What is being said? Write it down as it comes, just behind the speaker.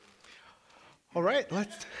All right,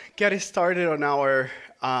 let's get it started on our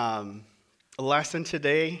lesson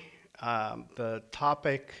today. The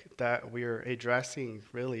topic that we're addressing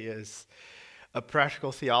really is a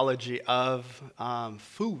practical theology of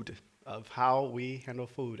food, of how we handle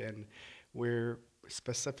food, and we're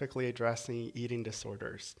specifically addressing eating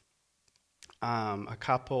disorders. A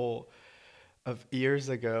couple of years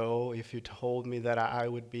ago, if you told me that I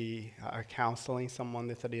would be counseling someone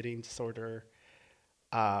with an eating disorder,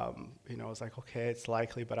 I was like, okay, it's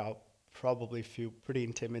likely, but I'll probably feel pretty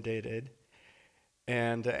intimidated.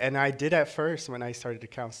 And I did at first when I started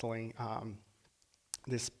counseling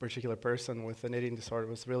this particular person with an eating disorder. It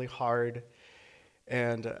was really hard,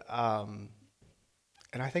 and um,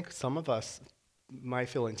 and I think some of us might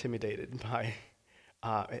feel intimidated by.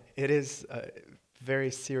 It is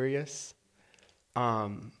very serious.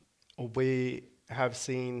 Um, we have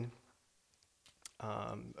seen.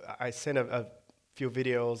 I sent a few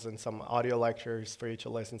videos and some audio lectures for you to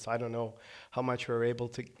listen. So I don't know how much we were able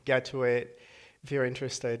to get to it. If you're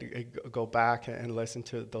interested, go back and listen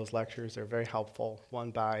to those lectures. They're very helpful.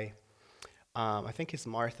 One by I think it's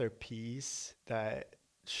Martha Pease that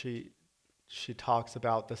she she talks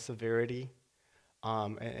about the severity,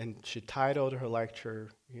 and she titled her lecture,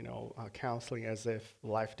 counseling as if a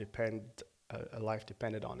life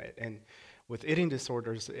depended on it. And with eating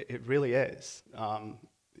disorders, it really is.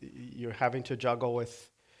 You're having to juggle with,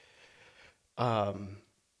 um,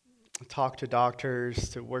 talk to doctors,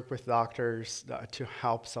 to work with doctors, to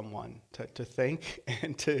help someone to think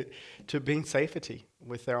and to be in safety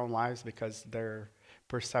with their own lives because their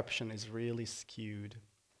perception is really skewed.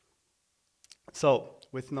 So,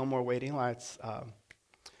 with no more waiting, let's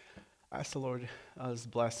ask the Lord His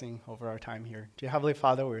blessing over our time here. Dear Heavenly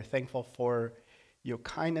Father, we're thankful for your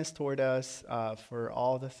kindness toward us, for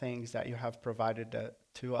all the things that you have provided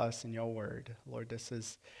to us in your word. Lord, this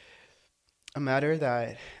is a matter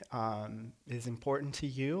that is important to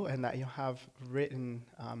you and that you have written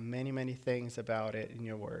many, many things about it in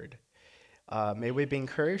your word. May we be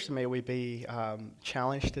encouraged, may we be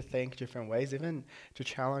challenged to think different ways, even to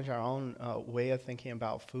challenge our own way of thinking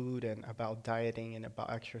about food and about dieting and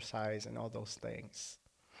about exercise and all those things.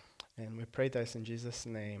 And we pray this in Jesus'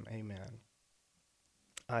 name, amen.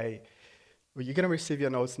 I, well, you're going to receive your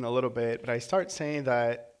notes in a little bit, but I start saying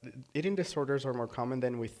that eating disorders are more common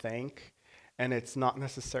than we think, and it's not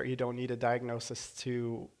necessary, you don't need a diagnosis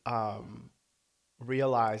to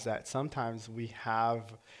realize that sometimes we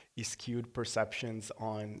have skewed perceptions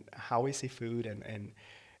on how we see food and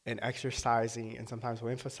exercising, and sometimes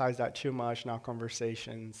we emphasize that too much in our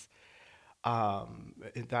conversations.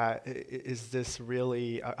 That is this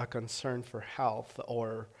really a concern for health,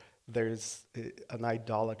 or there's an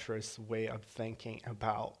idolatrous way of thinking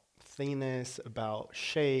about thinness, about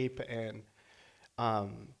shape, and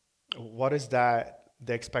um, what is that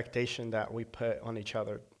the expectation that we put on each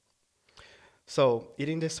other. So,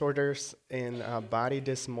 eating disorders and body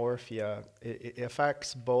dysmorphia, it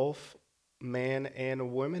affects both men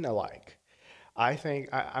and women alike.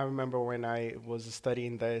 I remember when I was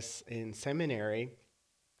studying this in seminary,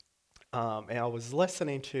 and I was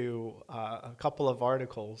listening to a couple of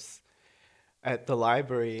articles at the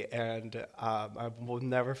library, and I will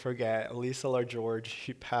never forget Lisa LaGeorge.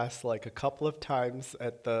 She passed like a couple of times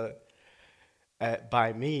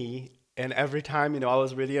by me, and every time, I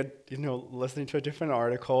was really, listening to a different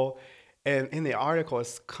article, and in the article,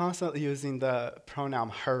 it's constantly using the pronoun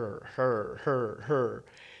her.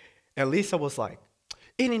 And Lisa was like,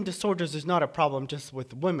 eating disorders is not a problem just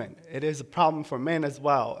with women. It is a problem for men as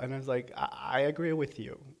well. And I was like, I agree with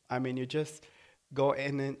you. I mean, you just go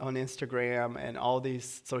on Instagram and all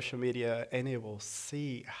these social media, and you will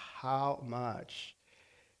see how much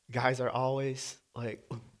guys are always like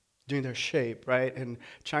doing their shape, right? And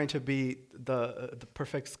trying to be the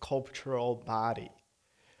perfect sculptural body.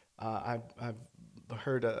 I've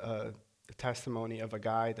heard a testimony of a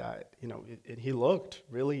guy that he looked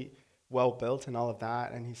really well built and all of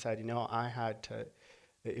that, and he said, I had to.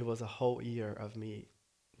 It was a whole year of me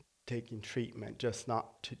taking treatment just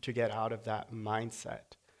not to get out of that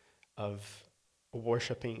mindset of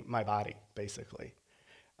worshiping my body, basically.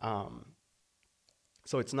 Um,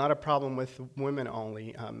 so it's not a problem with women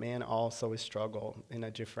only. Men also struggle in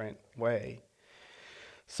a different way.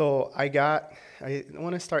 So I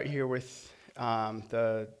want to start here with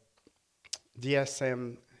the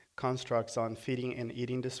DSM constructs on feeding and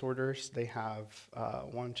eating disorders. They have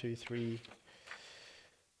one, two, three,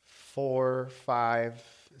 four, five,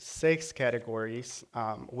 six categories.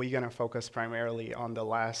 We're going to focus primarily on the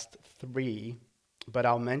last three, but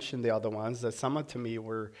I'll mention the other ones that some of to me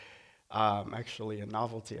were actually a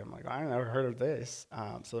novelty. I'm like, I never heard of this.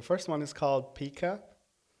 So the first one is called pica,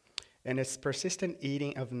 and it's persistent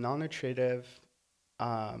eating of non-nutritive,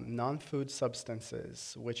 non-food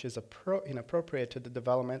substances, which is inappropriate to the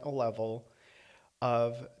developmental level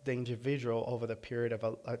of the individual over the period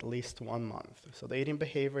of at least 1 month. So the eating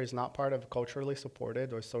behavior is not part of culturally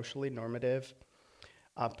supported or socially normative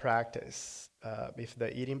practice. If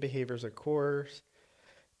the eating behaviors occurs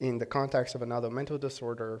in the context of another mental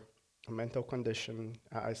disorder, a mental condition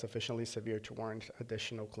is sufficiently severe to warrant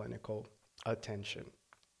additional clinical attention.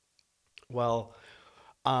 Well,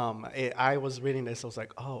 I was reading this. I was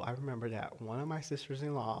like, oh, I remember that one of my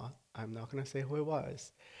sisters-in-law. I'm not gonna say who it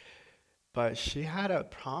was, but she had a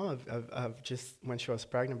problem of just when she was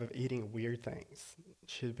pregnant of eating weird things.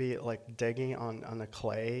 She'd be like digging on the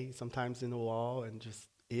clay sometimes in the wall and just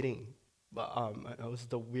eating. But it was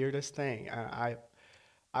the weirdest thing. I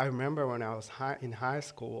remember when I was in high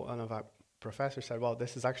school, one of our professors said, "Well,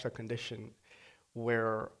 this is actually a condition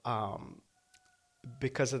where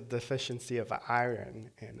because of the deficiency of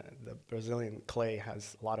iron, and the Brazilian clay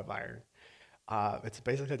has a lot of iron. It's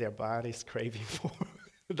basically their body's craving for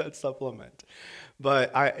that supplement."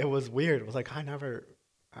 But it was weird. It was like I never,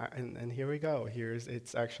 and here we go.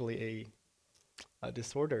 It's actually a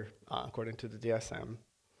disorder according to the DSM.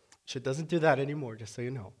 She doesn't do that anymore, just so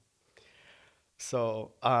you know.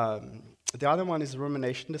 So the other one is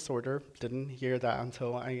rumination disorder. Didn't hear that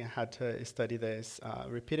until I had to study this.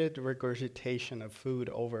 Repeated regurgitation of food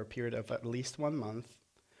over a period of at least 1 month.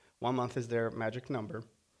 1 month is their magic number.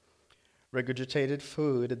 Regurgitated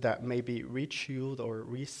food that may be rechewed or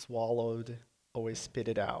reswallowed or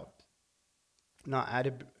spitted out. Not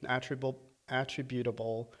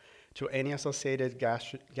attributable to any associated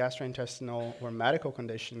gastrointestinal or medical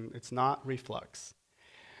condition. It's not reflux.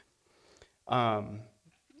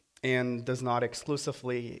 And does not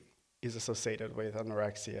exclusively is associated with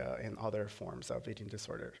anorexia and other forms of eating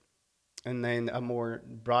disorder. And then a more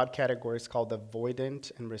broad category is called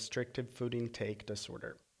avoidant and restrictive food intake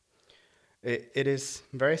disorder. It is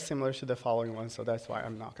very similar to the following one, so that's why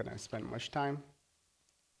I'm not going to spend much time.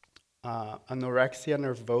 Anorexia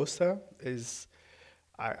nervosa is,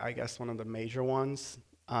 I guess, one of the major ones,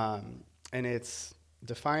 and it's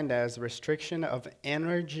defined as restriction of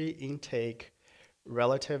energy intake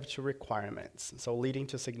relative to requirements, so leading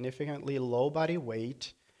to significantly low body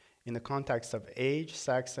weight in the context of age,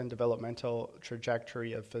 sex, and developmental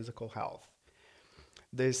trajectory of physical health.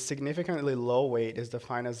 This significantly low weight is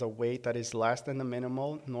defined as a weight that is less than the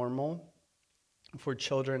minimal normal for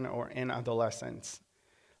children or in adolescents,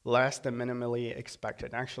 less than minimally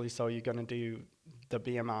expected. Actually, so you're going to do the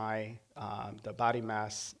BMI, the body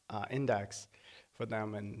mass index for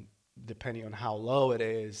them, and depending on how low it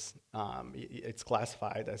is, it's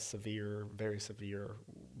classified as severe, very severe,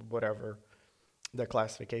 whatever the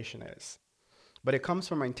classification is. But it comes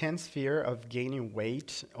from intense fear of gaining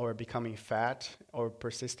weight or becoming fat or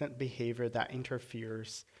persistent behavior that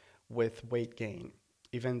interferes with weight gain,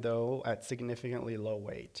 even though at significantly low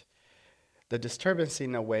weight. The disturbance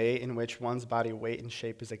in a way in which one's body weight and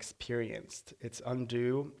shape is experienced. Its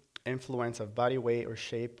undue influence of body weight or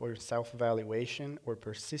shape or self-evaluation or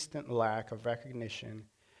persistent lack of recognition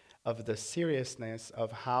of the seriousness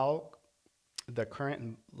of how the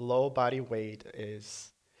current low body weight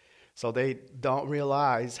is. So they don't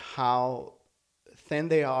realize how thin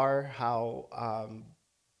they are, how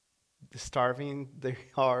starving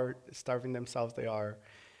themselves they are.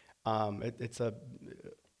 It's a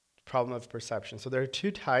problem of perception. So there are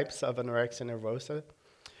two types of anorexia nervosa.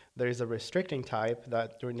 There is a restricting type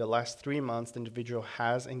that during the last 3 months, the individual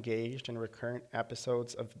has engaged in recurrent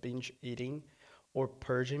episodes of binge eating or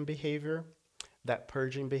purging behavior. That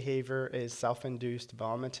purging behavior is self-induced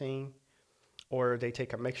vomiting, or they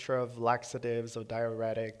take a mixture of laxatives or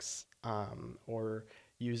diuretics, or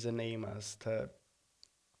use enemas to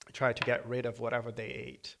try to get rid of whatever they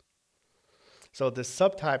ate. So this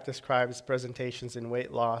subtype describes presentations in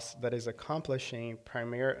weight loss that is accomplished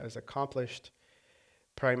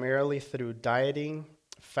primarily through dieting,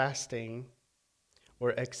 fasting,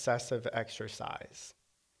 or excessive exercise.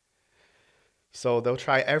 So they'll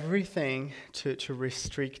try everything to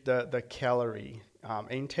restrict the calorie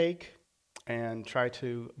intake and try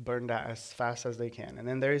to burn that as fast as they can. And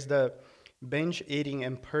then there's the binge eating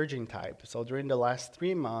and purging type. So during the last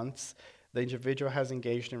 3 months, the individual has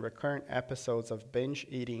engaged in recurrent episodes of binge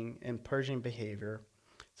eating and purging behavior.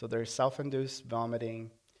 So there's self-induced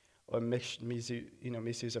vomiting or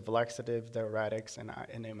misuse of laxatives, diuretics, and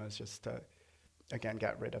enemas just to, again,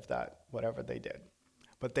 get rid of that, whatever they did.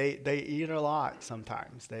 But they eat a lot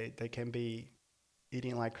sometimes. They can be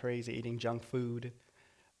eating like crazy, eating junk food,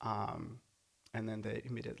 um, and then they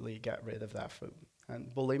immediately get rid of that food.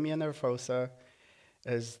 And bulimia nervosa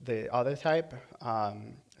is the other type.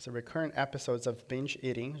 So recurrent episodes of binge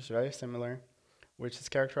eating is very similar, which is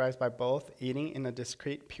characterized by both eating in a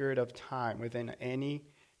discrete period of time within any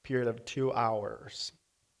period of 2 hours,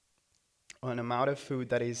 an amount of food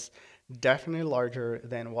that is definitely larger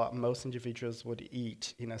than what most individuals would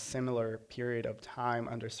eat in a similar period of time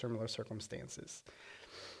under similar circumstances.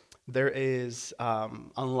 There is,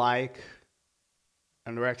 unlike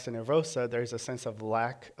anorexia nervosa, there is a sense of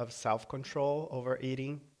lack of self-control over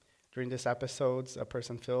eating. During these episodes, a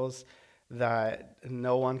person feels that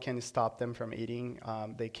no one can stop them from eating.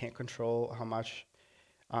 They can't control how much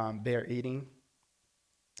they're eating.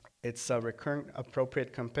 It's recurrent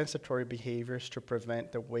appropriate compensatory behaviors to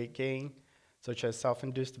prevent the weight gain, such as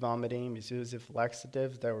self-induced vomiting, misuse of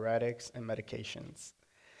laxatives, diuretics, and medications.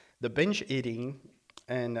 The binge eating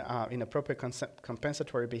and inappropriate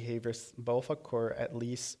compensatory behaviors both occur at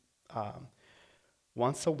least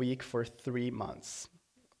once a week for 3 months.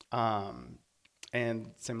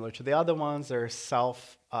 And similar to the other ones, their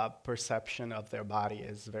self perception of their body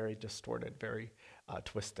is very distorted, very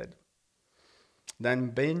twisted. Then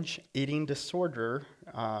binge eating disorder,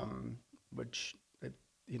 which,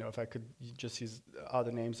 if I could just use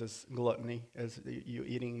other names as gluttony, as you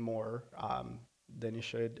eating more than you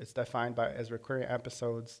should. It's defined as recurring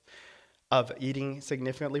episodes of eating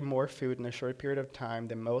significantly more food in a short period of time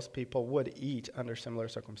than most people would eat under similar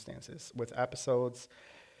circumstances, with episodes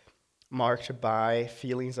marked by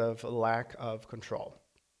feelings of lack of control.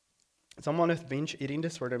 Someone with binge eating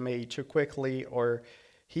disorder may eat too quickly, or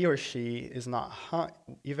he or she is not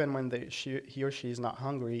even when he or she is not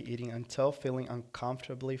hungry, eating until feeling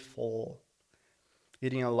uncomfortably full.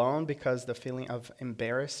 Eating alone because the feeling of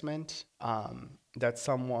embarrassment that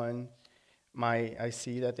someone I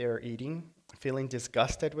see that they're eating, feeling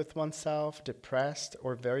disgusted with oneself, depressed,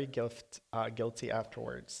 or very guilty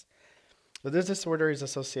afterwards. So this disorder is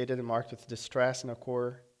associated and marked with distress and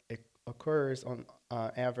it occurs on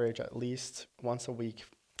average at least once a week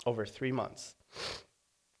over 3 months.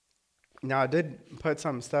 Now, I did put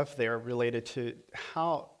some stuff there related to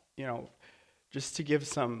how, just to give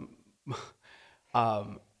some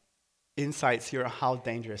insights here on how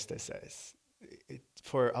dangerous this is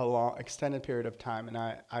for a long, extended period of time. And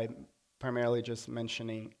I'm primarily just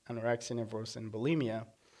mentioning anorexia nervosa and bulimia.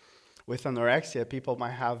 With anorexia, people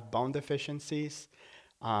might have bone deficiencies.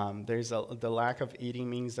 The lack of eating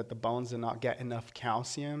means that the bones do not get enough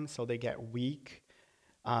calcium, so they get weak.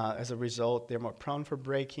 As a result, they're more prone for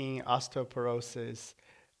breaking, osteoporosis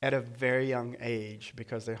at a very young age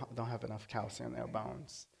because they don't have enough calcium in their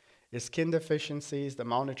bones. It's skin deficiencies. The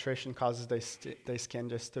malnutrition causes their skin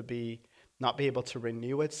just to not be able to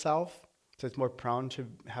renew itself, so it's more prone to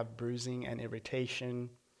have bruising and irritation.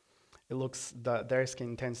 Their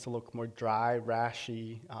skin tends to look more dry,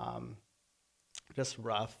 rashy, just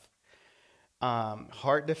rough.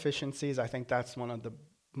 Heart deficiencies, I think that's one of the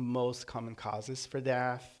most common causes for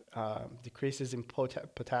death. Decreases in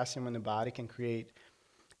potassium in the body can create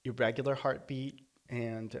irregular heartbeat,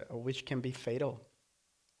 and which can be fatal.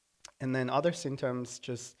 And then other symptoms,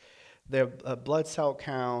 just their blood cell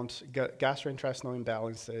count, gastrointestinal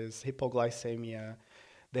imbalances, hypoglycemia.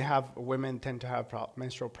 Women tend to have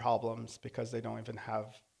menstrual problems because they don't even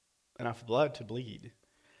have enough blood to bleed.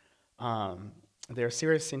 There are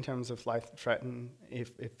serious symptoms of life threatening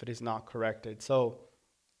if it is not corrected. So,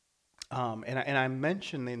 and I'm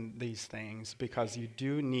mentioning these things because you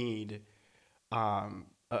do need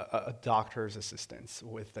a doctor's assistance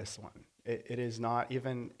with this one. It is not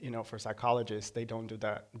even, for psychologists, they don't do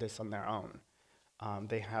this on their own.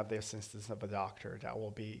 They have the assistance of a doctor that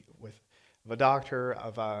will be of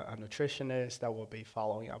a nutritionist that will be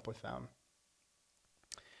following up with them.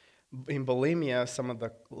 In bulimia, some of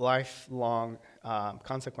the lifelong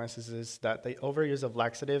consequences is that the overuse of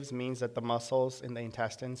laxatives means that the muscles in the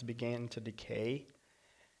intestines begin to decay,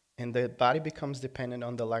 and the body becomes dependent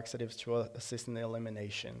on the laxatives to assist in the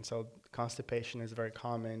elimination. So constipation is very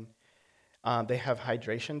common. They have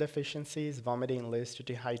hydration deficiencies. Vomiting leads to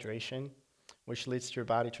dehydration, which leads to your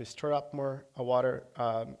body to store up more water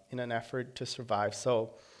in an effort to survive.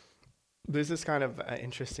 So this is kind of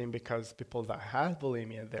interesting because people that have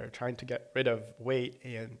bulimia, they're trying to get rid of weight,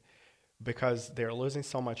 and because they're losing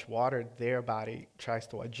so much water, their body tries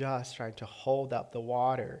to adjust, trying to hold up the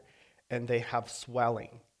water, and they have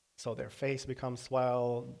swelling. So their face becomes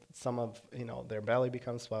swelled, some of their belly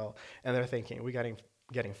becomes swelled, and they're thinking, we're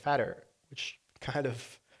getting fatter, which kind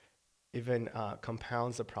of even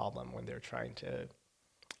compounds the problem when they're trying to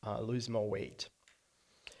lose more weight.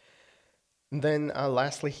 And then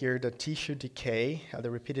lastly here, the tissue decay,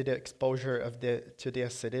 the repeated exposure to the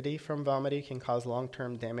acidity from vomiting can cause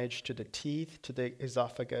long-term damage to the teeth, to the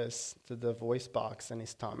esophagus, to the voice box, and the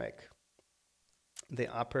stomach.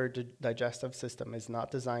 The upper digestive system is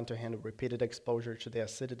not designed to handle repeated exposure to the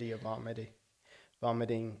acidity of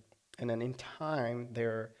vomiting, and then in time,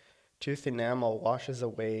 their tooth enamel washes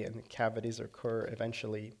away and cavities occur.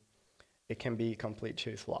 Eventually, it can be complete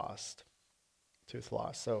tooth loss.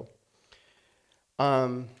 So,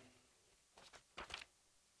 all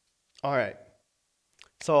right.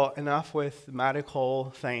 So enough with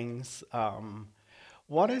medical things.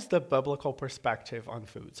 What is the biblical perspective on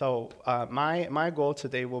food? So my goal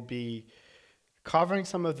today will be covering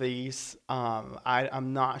some of these.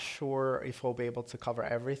 I'm not sure if we'll be able to cover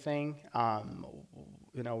everything.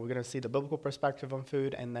 We're going to see the biblical perspective on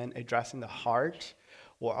food and then addressing the heart.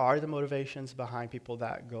 What are the motivations behind people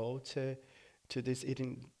that go to this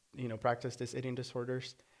eating, practice these eating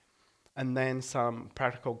disorders? And then some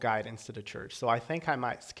practical guidance to the church. So I think I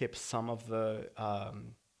might skip some of the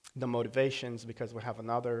motivations because we have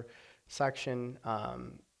another section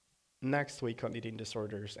next week on eating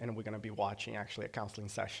disorders, and we're going to be watching actually a counseling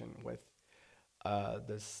session with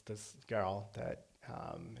this girl that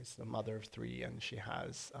is the mother of 3, and she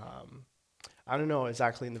has I don't know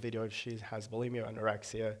exactly in the video if she has bulimia or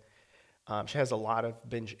anorexia. She has a lot of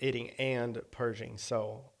binge eating and purging,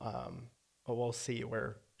 so we'll see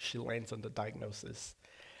where she lands on the diagnosis.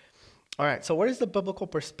 All right, so what is the biblical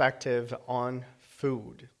perspective on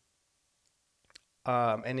food?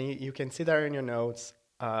 And you can see there in your notes,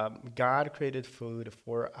 God created food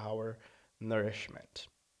for our nourishment.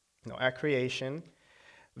 At creation,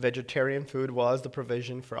 vegetarian food was the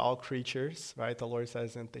provision for all creatures, right? The Lord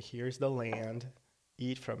says, and here's the land,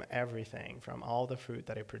 eat from everything, from all the fruit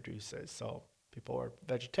that it produces. So people were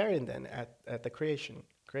vegetarian then at the creation.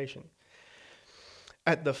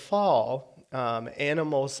 At the fall,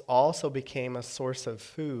 animals also became a source of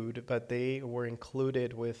food, but they were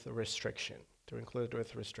included with restriction.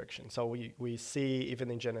 So we see even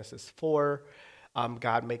in Genesis 4,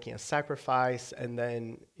 God making a sacrifice, and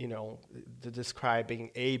then describing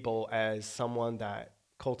Abel as someone that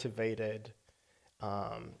cultivated,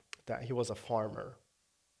 that he was a farmer,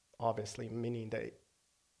 obviously, meaning that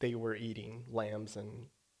they were eating lambs and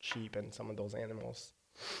sheep and some of those animals.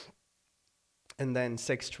 And then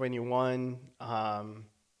 6:21,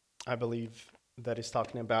 I believe that is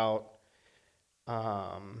talking about,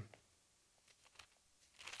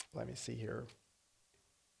 let me see here.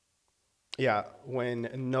 Yeah, when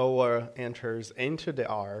Noah enters into the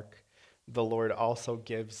ark, the Lord also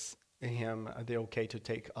gives him the okay to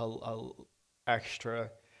take a extra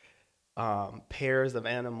pairs of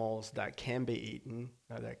animals that can be eaten,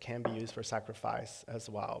 that can be used for sacrifice as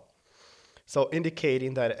well. So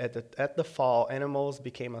indicating that at the fall, animals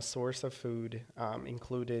became a source of food,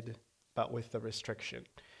 included, but with the restriction.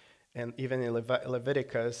 And even in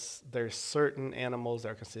Leviticus, there's certain animals that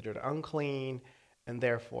are considered unclean, and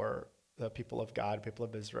therefore the people of God, people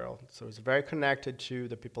of Israel. So it's very connected to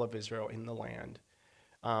the people of Israel in the land.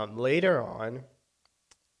 Later on,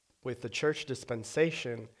 with the church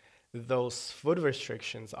dispensation, those food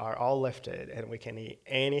restrictions are all lifted, and we can eat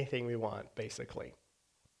anything we want, basically.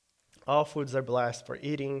 All foods are blessed for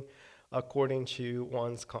eating according to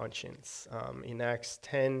one's conscience. In Acts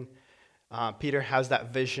 10, Peter has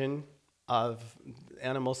that vision of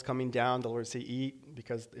animals coming down. The Lord says, eat,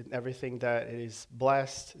 because everything that is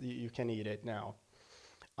blessed, you can eat it now.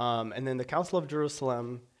 And then the Council of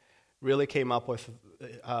Jerusalem really came up with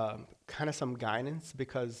kind of some guidance,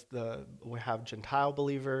 because we have Gentile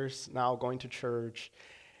believers now going to church,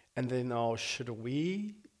 and they know, should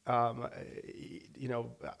we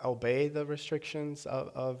obey the restrictions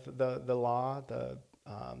of the law, the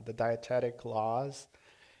dietetic laws?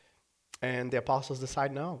 And the apostles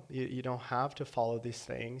decide, no, you don't have to follow these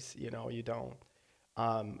things. You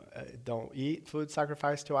don't eat food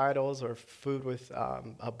sacrificed to idols or food with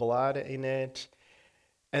a blood in it.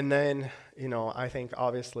 And then, I think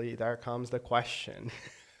obviously there comes the question,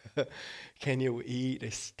 can you eat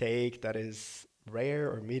a steak that is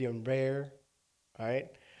rare or medium rare, right?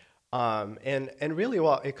 And really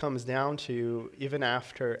what it comes down to, even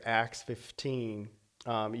after Acts 15,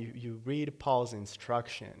 you read Paul's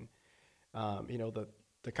instruction.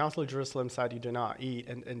 The Council of Jerusalem said you do not eat,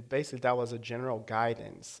 and basically that was a general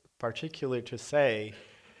guidance, particularly to say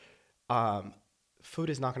food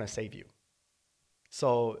is not going to save you.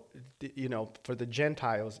 So, for the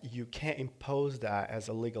Gentiles, you can't impose that as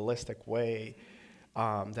a legalistic way,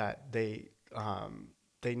 that they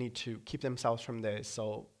need to keep themselves from this.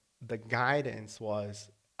 So the guidance was,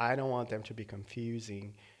 I don't want them to be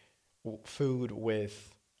confusing food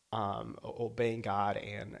with obeying God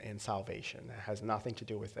and salvation. It has nothing to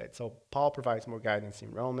do with it. So Paul provides more guidance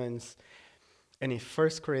in Romans and in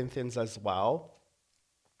First Corinthians as well,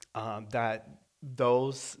 that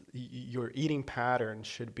your eating pattern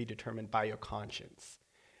should be determined by your conscience.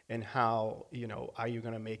 And how, are you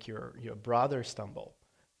going to make your brother stumble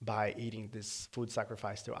by eating this food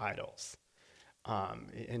sacrificed to idols?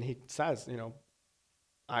 And he says,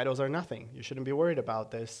 idols are nothing. You shouldn't be worried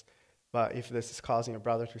about this. But if this is causing your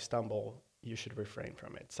brother to stumble, you should refrain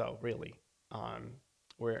from it. So really,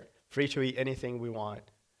 we're free to eat anything we want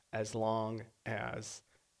as long as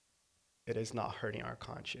it is not hurting our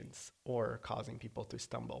conscience or causing people to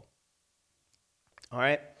stumble. All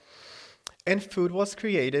right? And food was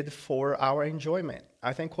created for our enjoyment.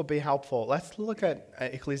 I think will be helpful. Let's look at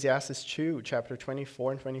Ecclesiastes 2, chapter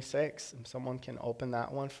 24 and 26. If someone can open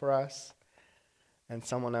that one for us. And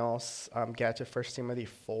someone else get to 1 Timothy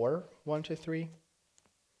 4, 1 to 3.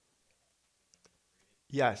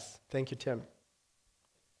 Yes, thank you, Tim.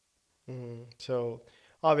 So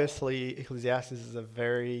obviously, Ecclesiastes is a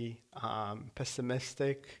very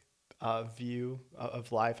pessimistic view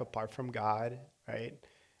of life apart from God, right?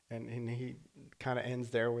 And he kind of ends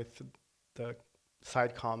there with the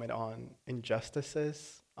side comment on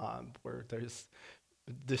injustices, where there's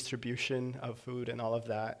distribution of food and all of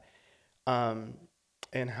that.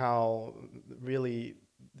 And how really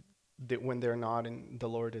when they're not in, the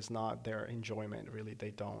Lord is not their enjoyment, really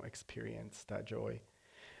they don't experience that joy.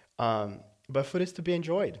 But food is to be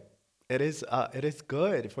enjoyed. It is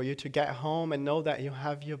good for you to get home and know that you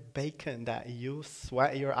have your bacon, that you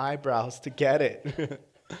sweat your eyebrows to get it.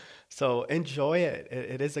 So enjoy it.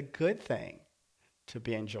 It is a good thing to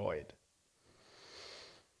be enjoyed.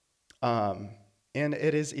 And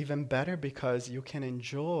it is even better because you can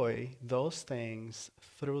enjoy those things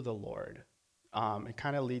through the Lord. It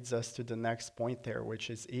kind of leads us to the next point there, which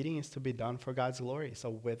is eating is to be done for God's glory. So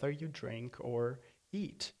whether you drink or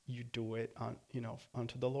eat, you do it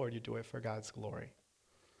unto the Lord. You do it for God's glory.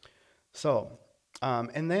 So,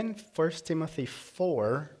 and then 1 Timothy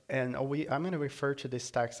 4, and I'm going to refer to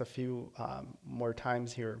this text a few more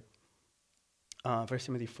times here. 1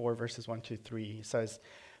 Timothy 4, verses 1 to 3 says,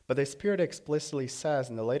 "But the Spirit explicitly says,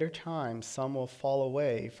 in the later times, some will fall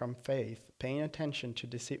away from faith, paying attention to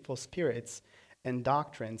deceitful spirits and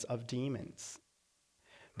doctrines of demons.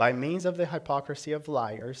 By means of the hypocrisy of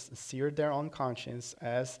liars, seared their own conscience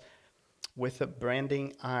as with a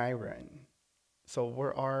branding iron." So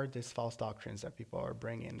where are these false doctrines that people are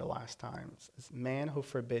bringing in the last times? It's men who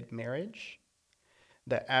forbid marriage,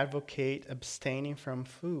 that advocate abstaining from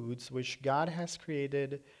foods which God has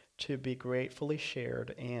created to be gratefully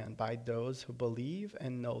shared and by those who believe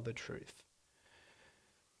and know the truth.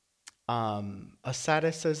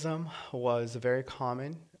 Asceticism was very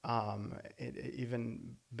common,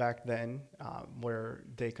 even back then, where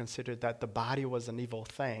they considered that the body was an evil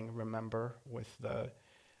thing. Remember, with the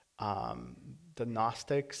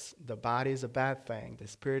Gnostics, the body is a bad thing, the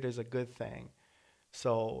spirit is a good thing.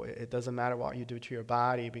 So it doesn't matter what you do to your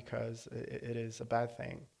body because it is a bad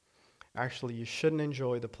thing. Actually, you shouldn't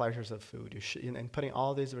enjoy the pleasures of food. And putting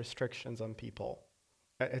all these restrictions on people.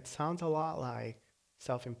 It sounds a lot like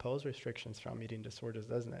self-imposed restrictions from eating disorders,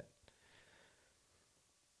 doesn't it?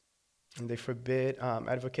 And they forbid,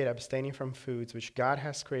 advocate abstaining from foods which God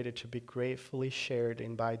has created to be gratefully shared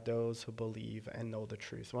in by those who believe and know the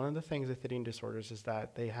truth. One of the things with eating disorders is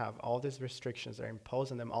that they have all these restrictions. They're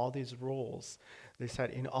imposing them, all these rules. They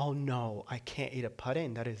said, oh no, I can't eat a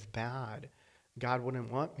pudding. That is bad. God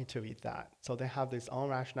wouldn't want me to eat that. So they have these own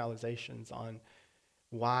rationalizations on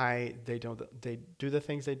why they do the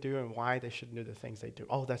things they do and why they shouldn't do the things they do.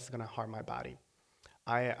 Oh, that's going to harm my body.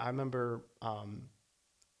 I remember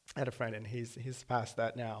I had a friend, and he's past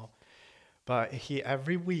that now, but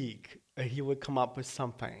every week he would come up with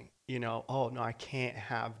something, oh no, I can't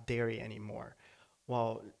have dairy anymore.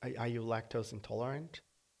 Well, are you lactose intolerant?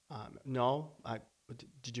 No.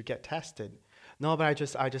 Did you get tested? No, but I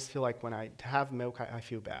just feel like when I have milk, I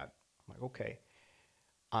feel bad. I'm like, okay.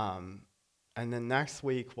 And then next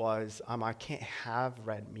week was, I can't have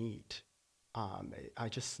red meat. I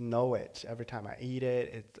just know it. Every time I eat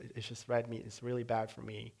it, it's just red meat. It's really bad for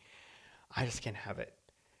me. I just can't have it.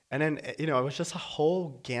 And then, it was just a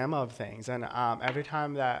whole gamma of things. And every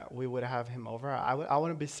time that we would have him over, I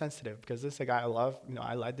want to be sensitive because this is a guy I love.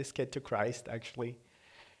 I led this kid to Christ, actually.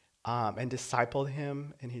 And discipled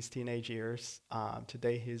him in his teenage years.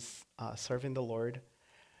 Today he's serving the Lord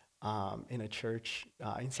in a church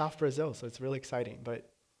in South Brazil, so it's really exciting. But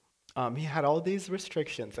he had all these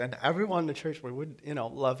restrictions, and everyone in the church would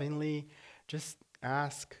lovingly just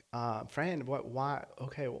ask, friend, why?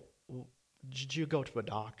 Okay, did you go to a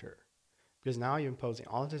doctor? Because now you're imposing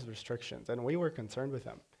all these restrictions. And we were concerned with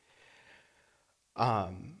him.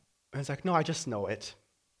 And it's like, no, I just know it.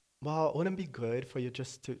 Well, wouldn't it be good for you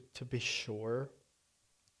just to be sure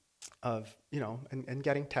of, and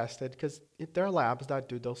getting tested? Because there are labs that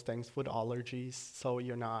do those things, food allergies, so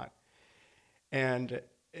you're not. And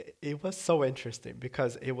it was so interesting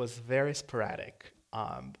because it was very sporadic.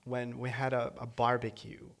 When we had a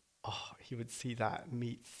barbecue, he would see that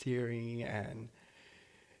meat searing, and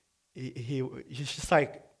he's just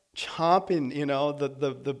like chomping,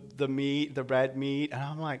 the meat, the red meat. And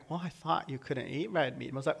I'm like, well, I thought you couldn't eat red meat.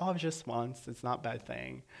 And I was like, oh, just once. It's not a bad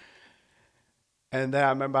thing. And then I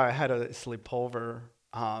remember I had a sleepover.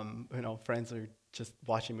 Friends were just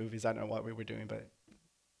watching movies. I don't know what we were doing, but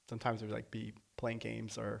sometimes we would like be playing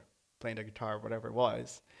games or playing the guitar, whatever it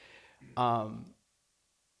was.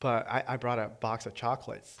 But I brought a box of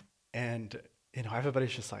chocolates, and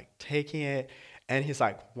everybody's just like taking it, and he's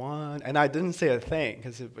like, one, and I didn't say a thing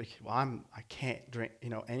because I can't drink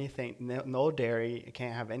anything, no dairy, I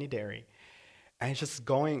can't have any dairy, and it's just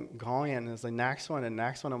going, and it's the next one and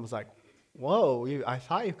next one. I was like, whoa, I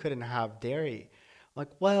thought you couldn't have dairy. I'm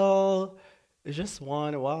like, well, it's just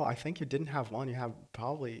one. Well, I think you didn't have one. You have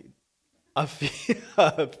probably a few,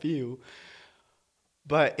 a few.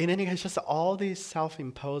 But in any case, just all these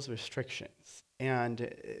self-imposed restrictions, and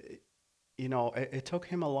it took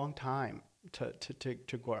him a long time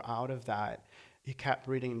to grow out of that. He kept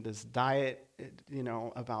reading this diet,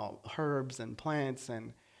 about herbs and plants,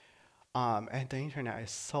 and the internet is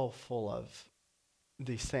so full of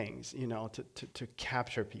these things, to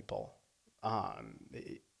capture people.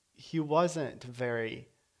 He wasn't very,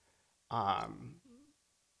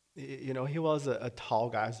 he was a tall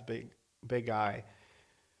guy, big guy,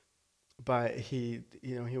 but he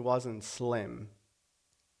wasn't slim.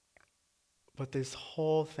 But this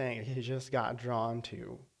whole thing, he just got drawn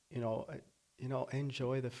to,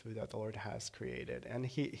 enjoy the food that the Lord has created. And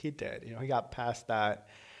he did. He got past that.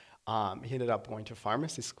 He ended up going to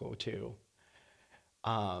pharmacy school too.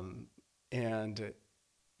 And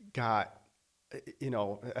got,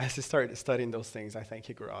 as he started studying those things, I think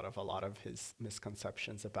he grew out of a lot of his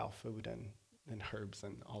misconceptions about food and herbs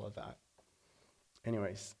and all of that.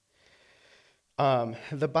 Anyways.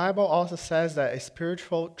 The Bible also says that a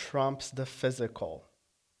spiritual trumps the physical.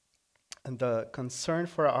 And the concern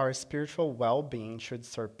for our spiritual well-being should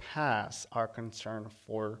surpass our concern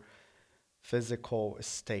for physical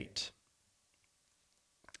state.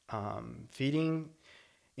 Feeding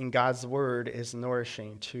in God's word is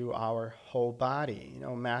nourishing to our whole body.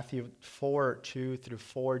 Matthew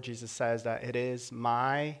 4:2-4, Jesus says that it is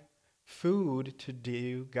my food to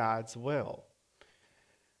do God's will.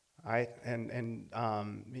 Right? And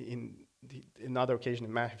in another occasion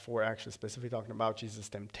in Matthew 4, actually specifically talking about Jesus'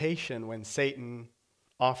 temptation, when Satan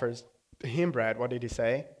offers him bread, what did he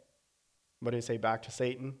say? What did he say back to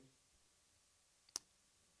Satan?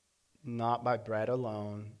 Not by bread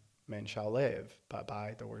alone men shall live, but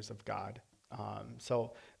by the words of God.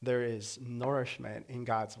 So there is nourishment in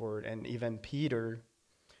God's word, and even Peter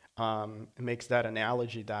makes that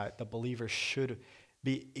analogy that the believer should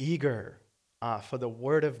be eager for the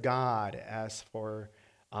word of God as for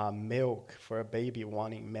milk, for a baby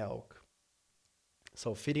wanting milk.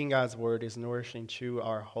 So feeding God's word is nourishing to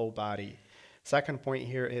our whole body. Second point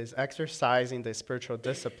here is exercising the spiritual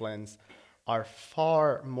disciplines are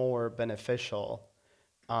far more beneficial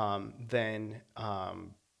than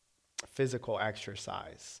physical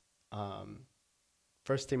exercise.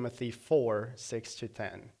 1 Timothy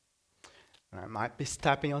 4:6-10. I might be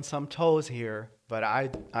stepping on some toes here, but I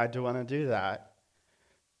do want to do that.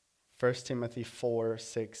 1 Timothy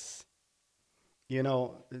 4:6.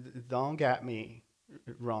 Don't get me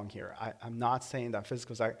wrong here. I'm not saying that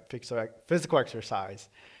physical exercise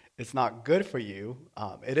is not good for you.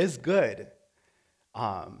 It is good.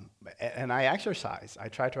 And I exercise. I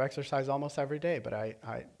try to exercise almost every day, but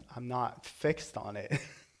I'm not fixed on it.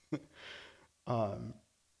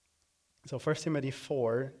 So 1 Timothy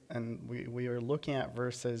 4, and we are looking at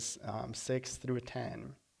verses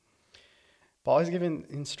 6-10. Paul is giving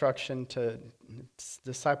instruction to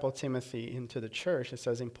disciple Timothy into the church. It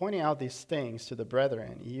says, in pointing out these things to the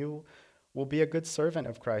brethren, you will be a good servant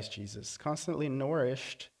of Christ Jesus, constantly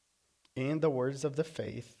nourished in the words of the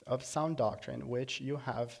faith of sound doctrine, which you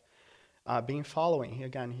have been following.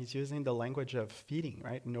 Again, he's using the language of feeding,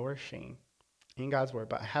 right? Nourishing in God's word,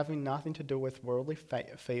 but having nothing to do with worldly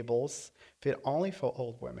fables, fit only for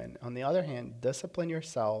old women. On the other hand, discipline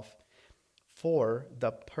yourself for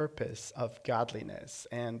the purpose of godliness.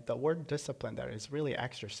 And the word discipline there is really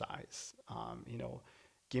exercise.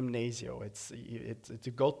 gymnasio. It's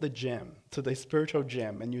you go to the gym, to the spiritual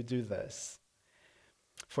gym, and you do this.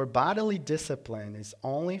 For bodily discipline is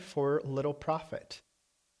only for little profit,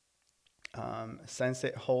 since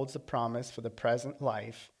it holds a promise for the present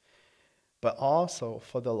life, but also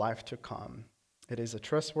for the life to come. It is a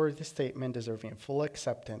trustworthy statement deserving full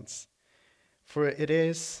acceptance. For it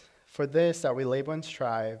is for this that we labor and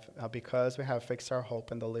strive, because we have fixed our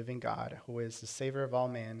hope in the living God, who is the Savior of all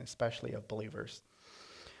men, especially of believers.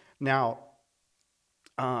 Now,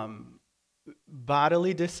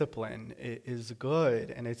 bodily discipline is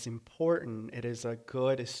good and it's important. It is a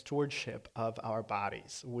good stewardship of our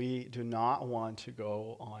bodies. We do not want to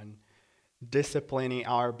go on disciplining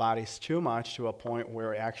our bodies too much to a point where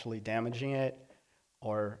we're actually damaging it,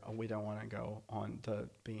 or we don't want to go on to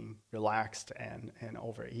being relaxed and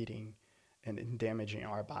overeating and damaging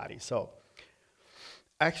our body. So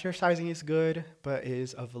exercising is good, but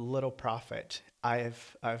is of little profit.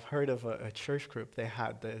 I've heard of a church group. They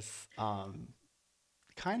had this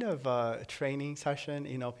kind of a training session.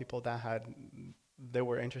 People that they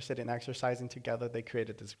were interested in exercising together. They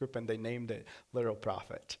created this group and they named it Little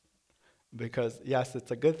Profit, because yes, it's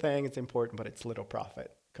a good thing, it's important, but it's little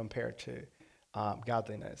profit compared to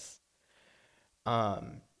godliness.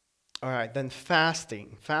 All right, then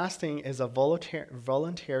fasting. Fasting is a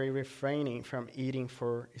voluntary refraining from eating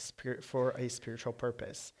for a spiritual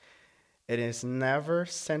purpose. It is never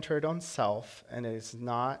centered on self, and it is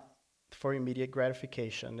not for immediate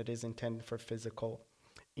gratification. It is intended for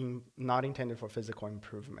not intended for physical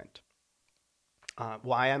improvement.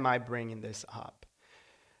 Why am I bringing this up?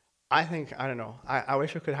 I don't know. I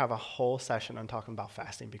wish we could have a whole session on talking about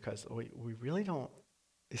fasting, because we really don't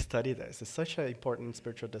study this. It's such an important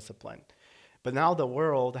spiritual discipline. But now the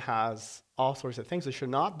world has all sorts of things which are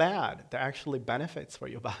not bad. They're actually benefits for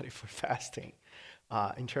your body for fasting.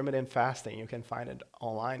 Intermittent fasting, you can find it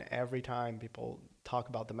online every time people talk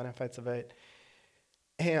about the benefits of it.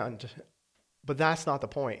 But that's not the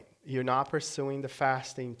point. You're not pursuing the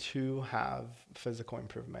fasting to have physical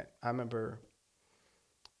improvement. I remember,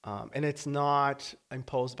 and it's not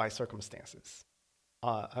imposed by circumstances.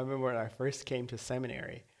 I remember when I first came to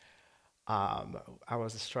seminary, I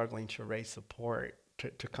was struggling to raise support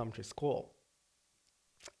to come to school.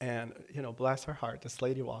 And, bless her heart, this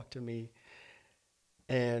lady walked to me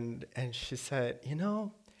and she said,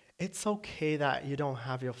 it's okay that you don't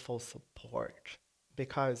have your full support,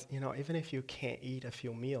 because, even if you can't eat a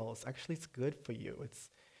few meals, actually it's good for you. It's,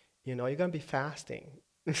 you're going to be fasting.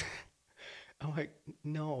 I'm like,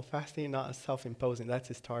 no, fasting is not self-imposing.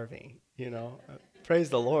 That's starving, Praise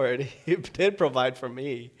the Lord. He did provide for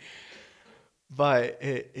me. But,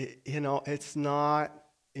 it's not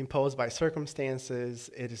imposed by circumstances.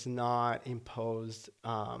 It is not imposed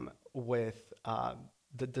with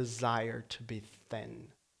the desire to be thin.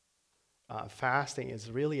 Fasting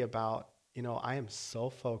is really about, I am so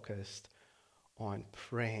focused on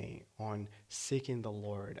praying, on seeking the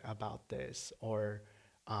Lord about this, or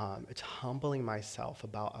it's humbling myself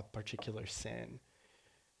about a particular sin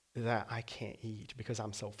that I can't eat because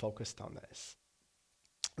I'm so focused on this.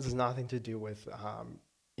 This has nothing to do with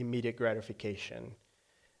immediate gratification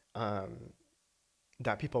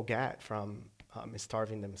that people get from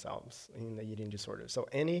starving themselves in the eating disorder. So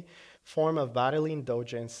any form of bodily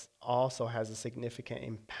indulgence also has a significant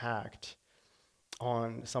impact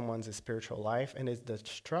on someone's spiritual life and is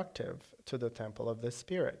destructive to the temple of the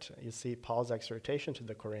Spirit. You see Paul's exhortation to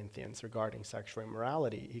the Corinthians regarding sexual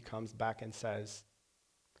immorality. He comes back and says,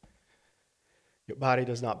 your body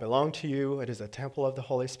does not belong to you. It is a temple of the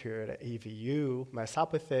Holy Spirit. If you mess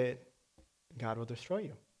up with it, God will destroy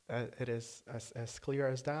you. It is as clear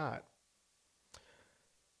as that.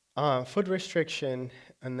 Food restriction,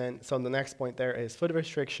 so the next point there is food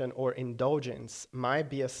restriction or indulgence might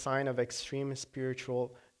be a sign of extreme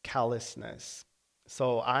spiritual callousness.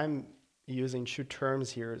 So I'm using two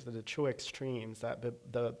terms here, the two extremes that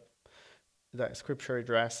that Scripture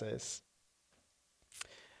addresses.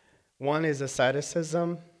 One is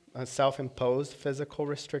asceticism, a self-imposed physical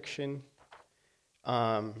restriction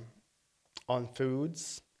on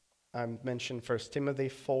foods. I mentioned 1 Timothy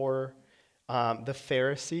 4. The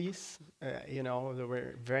Pharisees, they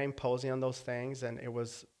were very imposing on those things, and it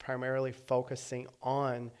was primarily focusing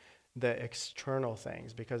on the external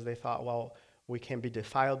things because they thought, well, we can be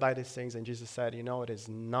defiled by these things, and Jesus said, it is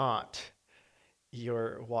not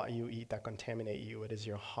what you eat that contaminate you. It is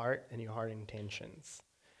your heart and your heart intentions.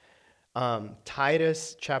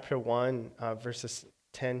 Titus chapter 1, verses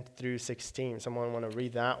 10 through 16. Someone want to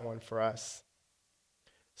read that one for us?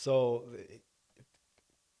 So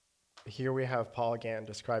here we have Paul again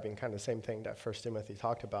describing kind of the same thing that First Timothy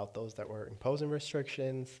talked about, those that were imposing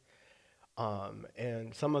restrictions.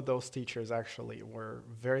 And some of those teachers actually were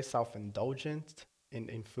very self-indulgent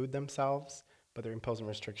in food themselves, but they're imposing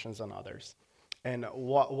restrictions on others. And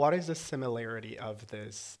what is the similarity of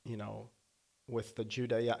this, with the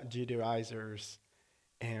Judaizers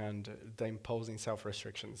and the imposing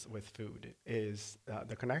self-restrictions with food? Is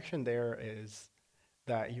the connection there is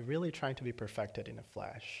that you're really trying to be perfected in the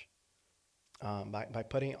flesh, by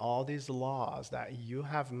putting all these laws that you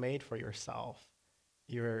have made for yourself.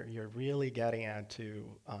 You're really getting at to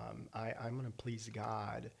I'm going to please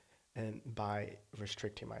God, and by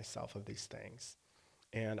restricting myself of these things,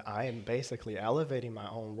 and I am basically elevating my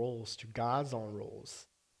own rules to God's own rules.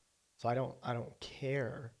 So I don't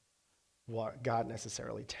care what God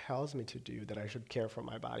necessarily tells me to do, that I should care for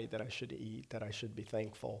my body, that I should eat, that I should be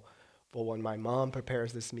thankful. But when my mom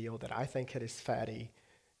prepares this meal that I think it is fatty,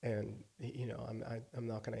 and I'm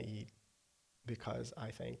not going to eat because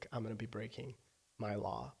I think I'm going to be breaking my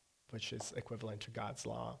law, which is equivalent to God's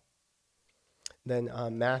law. Then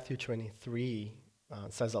Matthew 23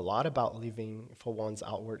 says a lot about living for one's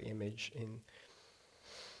outward image.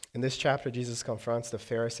 In this chapter, Jesus confronts the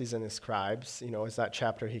Pharisees and the scribes. It's that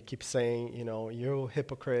chapter he keeps saying, you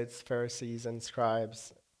hypocrites, Pharisees and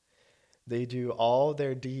scribes, they do all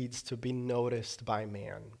their deeds to be noticed by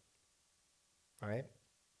man. Right?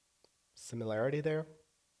 Similarity there?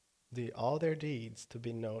 All their deeds to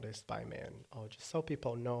be noticed by men. Oh, just so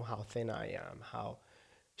people know how thin I am, how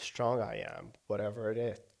strong I am, whatever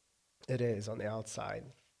it is on the outside.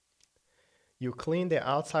 You clean the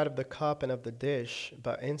outside of the cup and of the dish,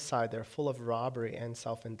 but inside they're full of robbery and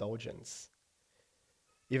self-indulgence.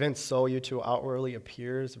 Even so, you too outwardly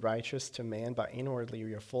appears righteous to man, but inwardly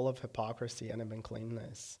you're full of hypocrisy and of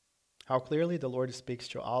uncleanness. How clearly the Lord speaks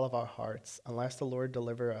to all of our hearts. Unless the Lord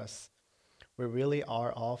deliver us, we really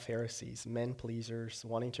are all Pharisees, men pleasers,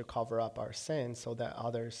 wanting to cover up our sins so that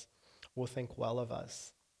others will think well of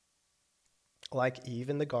us. Like Eve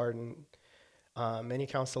in the garden, many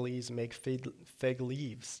counselees make fig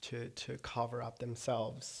leaves to cover up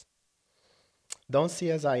themselves. Don't see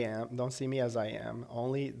me as I am.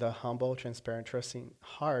 Only the humble, transparent, trusting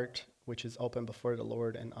heart, which is open before the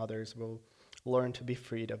Lord and others, will learn to be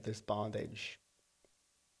freed of this bondage.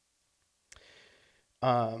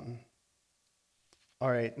 All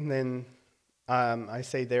right, and then I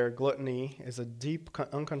say there, gluttony is a deep,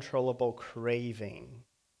 uncontrollable craving.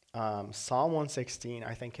 Psalm 116,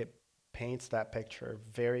 I think it paints that picture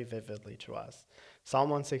very vividly to us. Psalm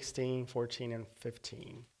 116, 14, and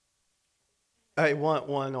 15.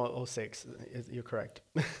 106, you're correct.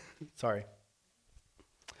 Sorry.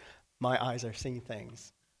 My eyes are seeing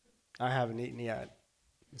things. I haven't eaten yet.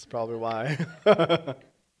 That's probably why.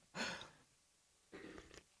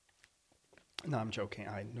 No, I'm joking.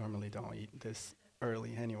 I normally don't eat this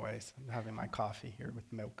early anyways. I'm having my coffee here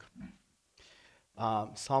with milk.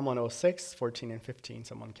 Psalm 106, 14 and 15.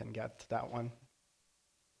 Someone can get that one.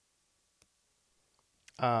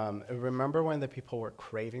 Remember when the people were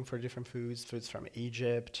craving for different foods from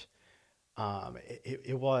Egypt?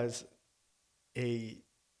 It was a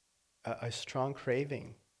strong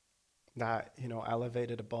craving that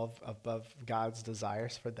elevated above God's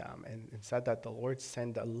desires for them, and said that the Lord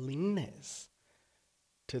sent a leanness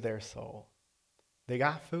to their soul. They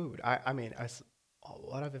got food. I mean,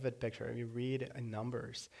 what a vivid picture. If you read in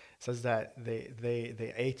Numbers, it says that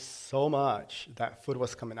they ate so much that food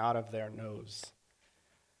was coming out of their nose.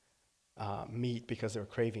 Meat, because they were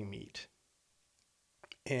craving meat.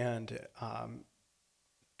 And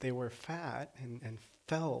they were fat and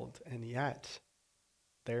filled, and yet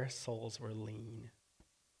their souls were lean.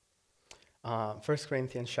 1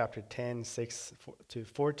 Corinthians chapter 10, 6 to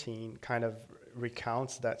 14 kind of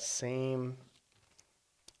recounts that same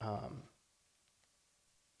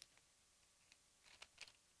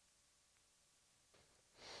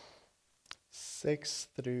 6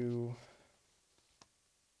 through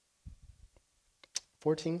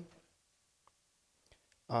 14.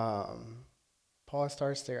 Paul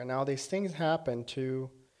starts there. Now these things happen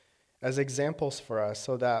as examples for us,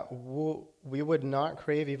 so that we would not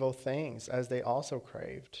crave evil things as they also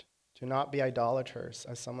craved. Do not be idolaters,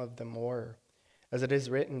 as some of them were. As it is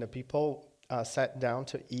written, the people sat down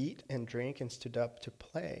to eat and drink and stood up to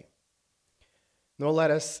play. Nor let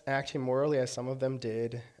us act immorally as some of them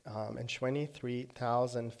did, and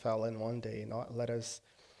 23,000 fell in one day. Not let us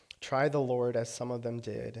try the Lord as some of them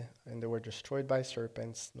did, and they were destroyed by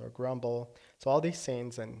serpents, nor grumble. So all these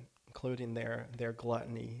things, and including their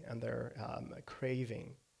gluttony and their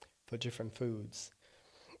craving for different foods.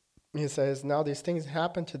 He says, now these things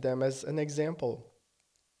happen to them as an example,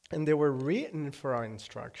 and they were written for our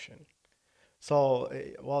instruction. So,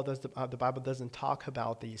 while the Bible doesn't talk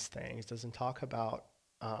about these things, doesn't talk about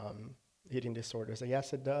eating disorders.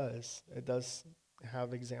 Yes, it does. It does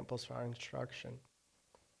have examples for our instruction.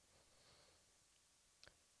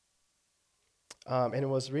 And it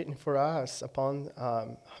was written for us, upon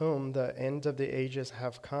whom the end of the ages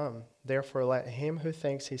have come. Therefore, let him who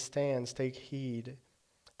thinks he stands take heed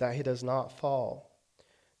that he does not fall.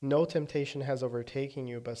 No temptation has overtaken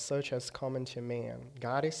you, but such has common to man.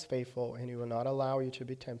 God is faithful, and he will not allow you to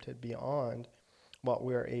be tempted beyond what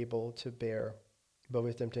we are able to bear. But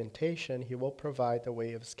with the temptation, he will provide the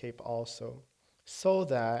way of escape also, so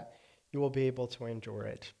that you will be able to endure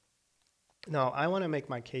it. Now, I want to make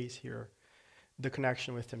my case here, the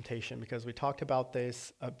connection with temptation, because we talked about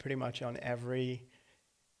this pretty much on every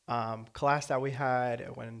class that we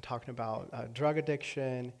had when talking about drug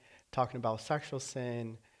addiction, talking about sexual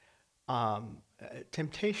sin.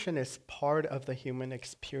 Temptation is part of the human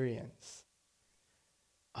experience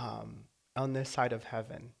on this side of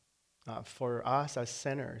heaven. For us as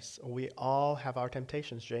sinners, we all have our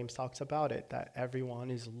temptations. James talks about it, that everyone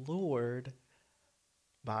is lured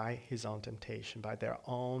by his own temptation, by their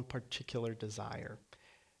own particular desire.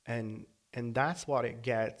 And that's what it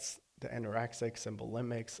gets. The anorexics and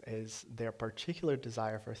bulimics is their particular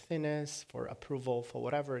desire for thinness, for approval, for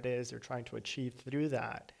whatever it is they're trying to achieve through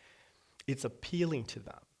that. It's appealing to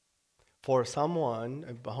them. For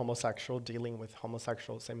someone, a homosexual, dealing with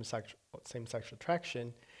homosexual, same-sexual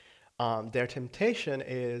attraction, their temptation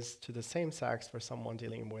is to the same sex. For someone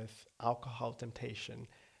dealing with alcohol temptation,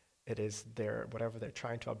 it is whatever they're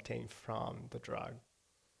trying to obtain from the drug.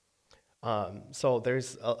 So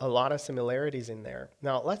there's a lot of similarities in there.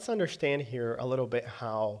 Now, let's understand here a little bit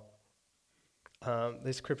how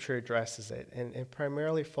the scripture addresses it, and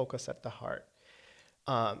primarily focus at the heart.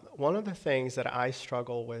 One of the things that I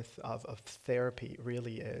struggle with of therapy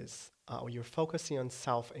really is you're focusing on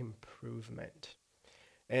self-improvement.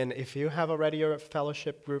 And if you have already your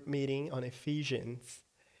fellowship group meeting on Ephesians,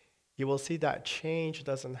 you will see that change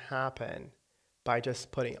doesn't happen by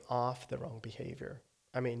just putting off the wrong behavior.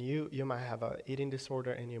 I mean, you might have an eating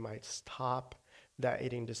disorder and you might stop that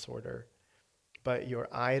eating disorder, but your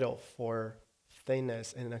idol for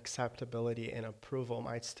thinness and acceptability and approval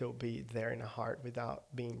might still be there in the heart without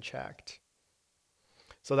being checked.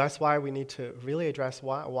 So that's why we need to really address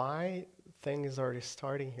why things are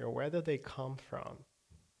starting here. Where do they come from?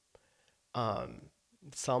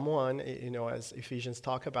 Someone, as Ephesians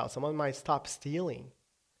talk about, someone might stop stealing.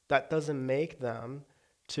 That doesn't make them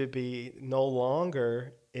to be no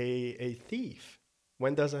longer a thief.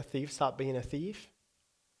 When does a thief stop being a thief?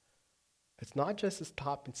 It's not just to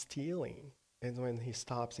stop stealing. And when he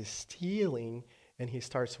stops his stealing and he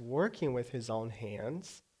starts working with his own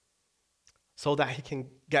hands so that he can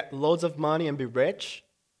get loads of money and be rich.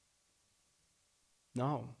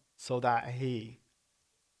 No, so that he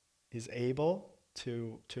is able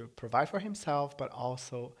to provide for himself, but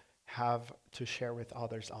also have to share with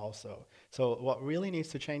others also. So what really needs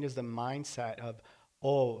to change is the mindset of,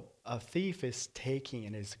 a thief is taking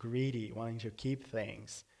and is greedy, wanting to keep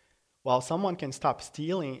things. While someone can stop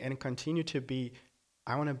stealing and continue to be,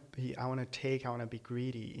 I want to be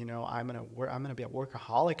greedy. I'm gonna be a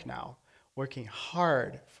workaholic now, working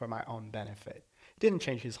hard for my own benefit. It didn't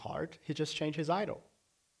change his heart. He just changed his idol.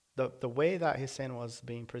 The way that his sin was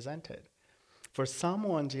being presented. For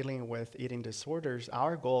someone dealing with eating disorders,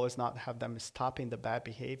 our goal is not to have them stopping the bad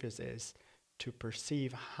behaviors, is to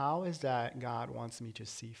perceive how is that God wants me to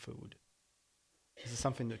see food. This is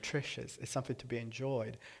something nutritious. It's something to be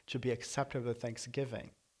enjoyed, to be accepted with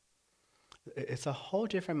thanksgiving. It's a whole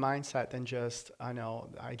different mindset than just,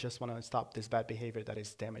 I just want to stop this bad behavior that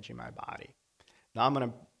is damaging my body. Now I'm going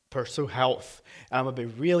to pursue health, and I'm going to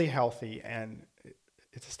be really healthy, and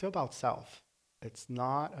it's still about self. It's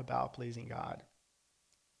not about pleasing God.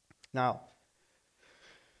 Now,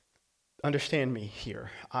 understand me here.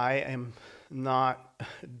 I am not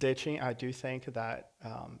ditching. I do think that,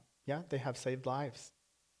 they have saved lives.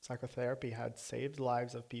 Psychotherapy had saved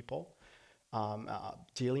lives of people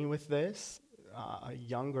dealing with this.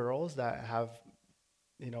 Young girls that have,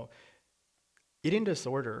 eating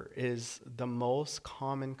disorder is the most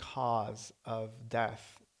common cause of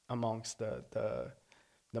death amongst the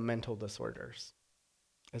mental disorders.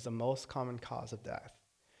 It's the most common cause of death.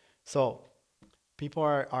 So people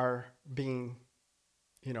are being,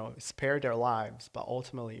 spared their lives, but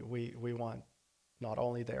ultimately we want not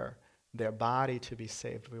only their body to be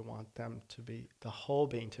saved, we want them to be, the whole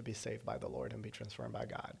being to be saved by the Lord and be transformed by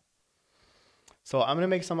God. So I'm going to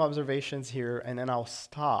make some observations here, and then I'll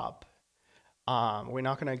stop. We're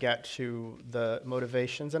not going to get to the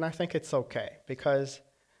motivations, and I think it's okay because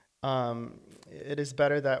it is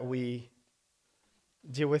better that we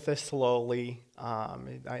deal with this slowly.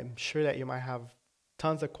 I'm sure that you might have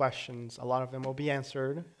tons of questions. A lot of them will be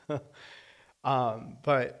answered.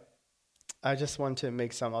 But I just want to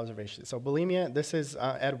make some observations. So bulimia, this is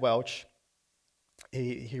Ed Welch.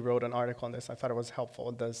 He wrote an article on this. I thought it was helpful.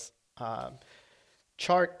 It does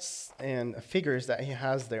charts and figures that he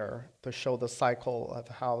has there to show the cycle of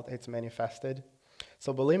how it's manifested.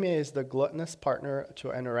 So bulimia is the gluttonous partner to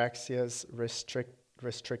anorexia's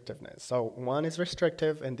restrictiveness. So one is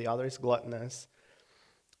restrictive and the other is gluttonous,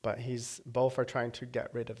 but both are trying to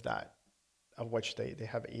get rid of that, of which they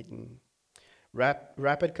have eaten.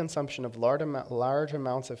 Rapid consumption of large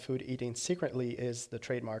amounts of food eaten secretly is the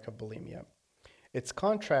trademark of bulimia. Its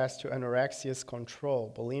contrast to anorexia's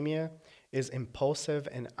control. Bulimia is impulsive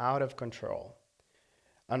and out of control.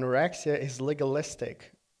 Anorexia is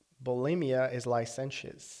legalistic. Bulimia is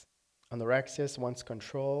licentious. Anorexia wants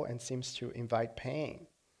control and seems to invite pain.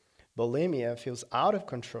 Bulimia feels out of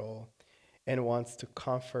control and wants to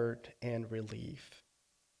comfort and relief.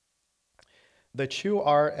 The two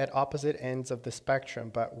are at opposite ends of the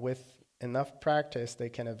spectrum, but with enough practice, they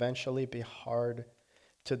can eventually be hard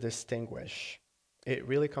to distinguish. It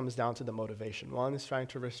really comes down to the motivation. One is trying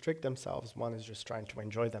to restrict themselves, one is just trying to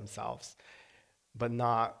enjoy themselves, but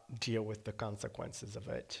not deal with the consequences of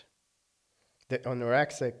it. The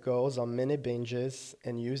anorexic goes on mini binges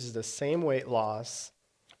and uses the same weight loss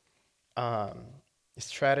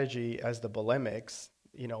strategy as the bulimics,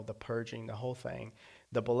 the purging, the whole thing.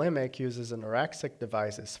 The bulimic uses anorexic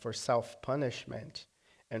devices for self-punishment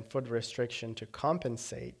and food restriction to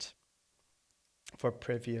compensate for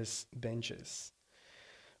previous binges.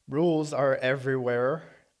 Rules are everywhere.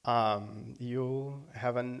 You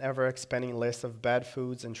have an ever-expanding list of bad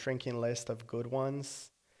foods and shrinking list of good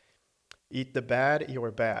ones. Eat the bad, you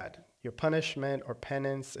are bad. Your punishment or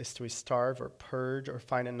penance is to starve or purge or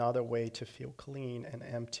find another way to feel clean and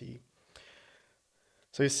empty.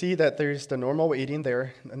 So you see that there's the normal eating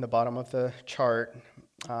there in the bottom of the chart.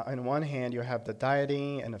 On one hand, you have the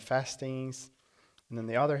dieting and the fastings. And on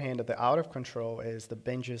the other hand, the out of control is the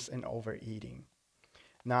binges and overeating.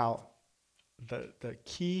 Now, the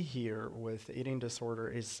key here with eating disorder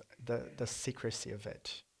is the secrecy of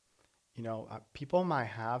it. People might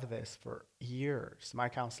have this for years. My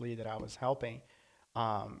counselor that I was helping,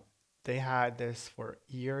 they had this for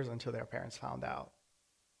years until their parents found out.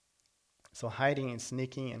 So hiding and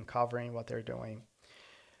sneaking and covering what they're doing.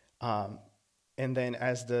 And then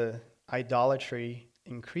as the idolatry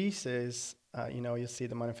increases, you see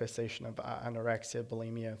the manifestation of anorexia,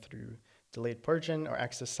 bulimia through delayed purging or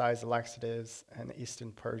exercise, laxatives, and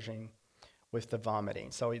Eastern purging with the vomiting.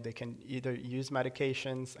 So they can either use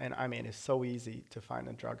medications, and it's so easy to find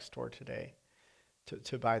a drugstore today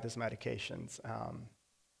to buy these medications.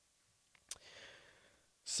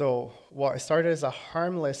 So what started as a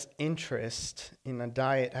harmless interest in a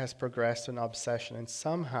diet has progressed to an obsession, and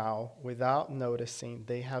somehow, without noticing,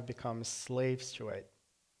 they have become slaves to it.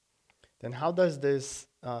 Then how does this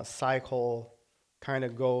cycle kind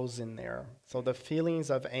of goes in there? So the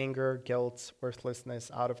feelings of anger, guilt,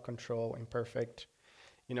 worthlessness, out of control, imperfect.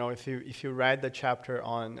 If you read the chapter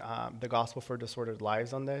on the Gospel for Disordered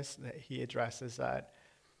Lives on this, he addresses that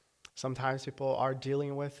sometimes people are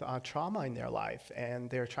dealing with trauma in their life,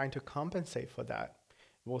 and they're trying to compensate for that.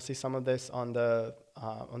 We'll see some of this on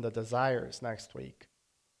the desires next week.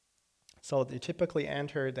 So they typically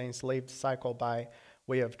enter the enslaved cycle by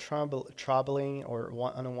way of troubling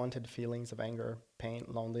or unwanted feelings of anger, pain,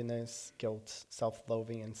 loneliness, guilt,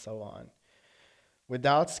 self-loathing, and so on.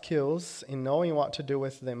 Without skills in knowing what to do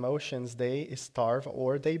with the emotions, they starve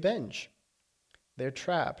or they binge. They're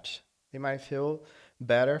trapped. They might feel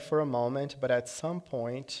better for a moment, but at some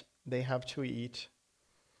point they have to eat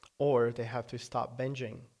or they have to stop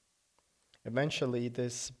binging. Eventually,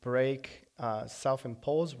 this break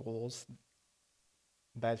self-imposed rules,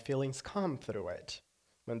 bad feelings come through it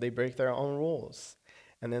when they break their own rules.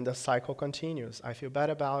 And then the cycle continues. I feel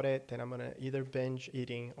bad about it, then I'm going to either binge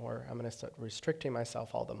eating or I'm going to start restricting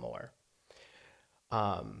myself all the more.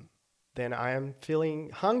 Then I am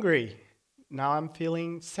feeling hungry. Now I'm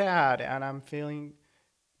feeling sad and I'm feeling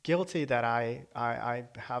guilty that I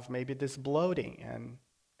have maybe this bloating,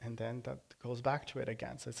 and then that goes back to it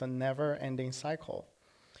again. So it's a never-ending cycle.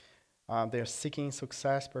 They're seeking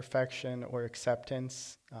success, perfection, or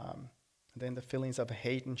acceptance. Then the feelings of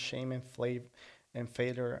hate and shame and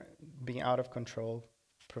failure, being out of control,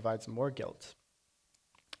 provides more guilt.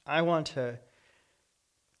 I want to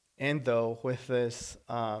And though with this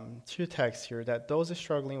two texts here, that those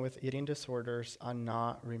struggling with eating disorders are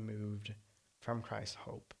not removed from Christ's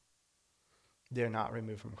hope. They're not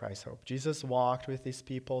removed from Christ's hope. Jesus walked with these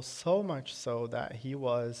people so much so that he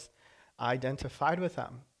was identified with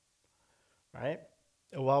them, right?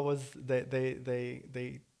 What was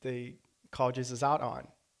they called Jesus out on?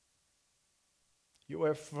 You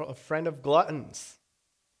were a friend of gluttons.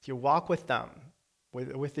 You walk with them,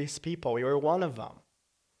 with these people. You were one of them.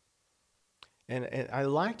 And I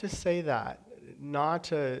like to say that, not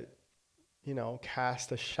to,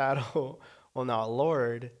 cast a shadow on our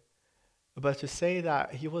Lord, but to say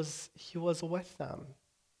that he was with them.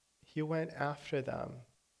 He went after them,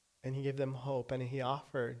 and he gave them hope, and he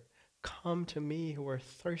offered, "Come to me who are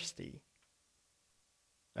thirsty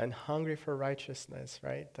and hungry for righteousness,"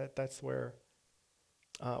 right? That's where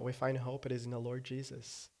we find hope. It is in the Lord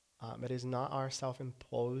Jesus. It is not our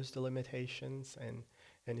self-imposed limitations and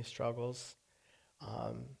any struggles,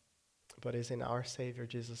 but is in our Savior,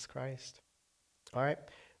 Jesus Christ. All right?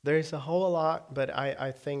 There's a whole lot, but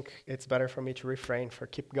I think it's better for me to refrain for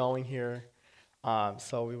keep going here.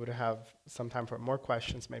 So we would have some time for more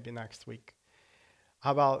questions maybe next week.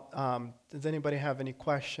 How about, does anybody have any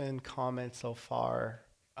question, comments so far?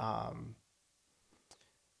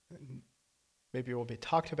 Maybe it will be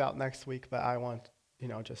talked about next week, but I want,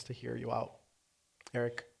 just to hear you out.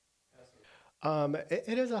 Eric?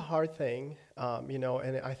 It is a hard thing,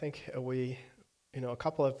 and I think we, a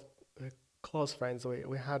couple of close friends,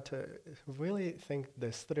 we had to really think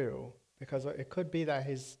this through, because it could be that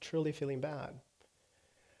he's truly feeling bad.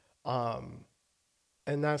 And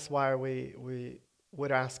that's why we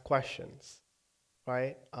would ask questions,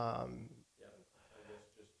 right?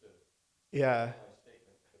 Yeah.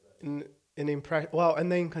 And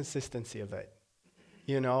the inconsistency of it.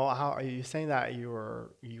 How are you saying that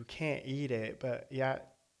you can't eat it, but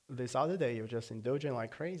yet this other day you're just indulging like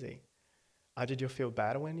crazy? Did you feel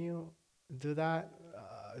bad when you do that?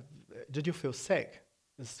 Did you feel sick?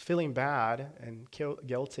 Feeling bad and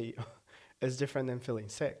guilty is different than feeling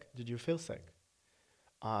sick. Did you feel sick?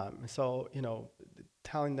 So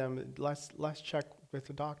telling them let's check with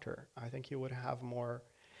the doctor. I think you would have more,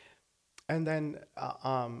 and then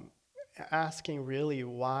asking really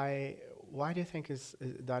why do you think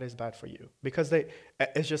that is bad for you? Because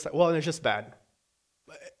it's just it's just bad.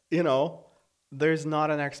 There's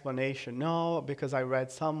not an explanation. No, because I read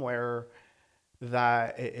somewhere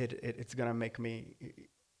that it's gonna make me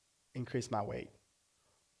increase my weight.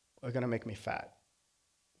 It's gonna make me fat.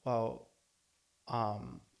 Well,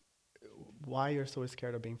 why you're so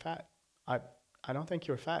scared of being fat? I don't think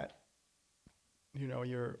you're fat.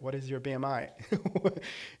 What is your BMI?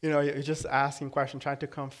 You're just asking questions, trying to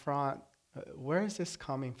confront, where is this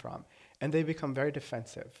coming from? And they become very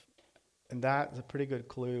defensive. And that's a pretty good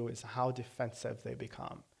clue is how defensive they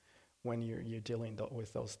become when you're dealing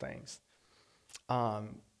with those things.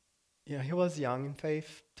 He was young in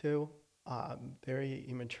faith too, very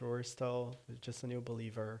immature still, just a new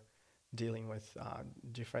believer dealing with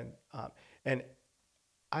different, and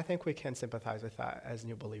I think we can sympathize with that as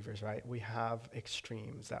new believers, right? We have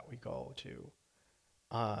extremes that we go to.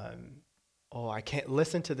 I can't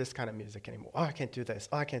listen to this kind of music anymore. Oh, I can't do this.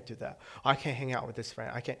 Oh, I can't do that. Oh, I can't hang out with this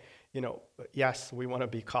friend. I can't, yes, we want to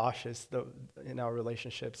be cautious in our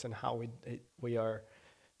relationships and how we are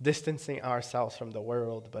distancing ourselves from the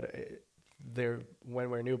world. But when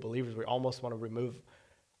we're new believers, we almost want to remove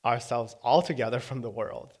ourselves altogether from the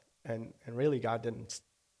world. And really, God didn't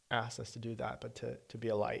ask us to do that, but to be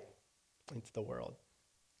a light into the world.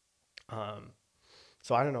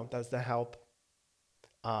 So I don't know. Does that help?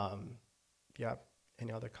 Yeah.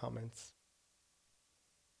 Any other comments,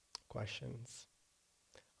 questions,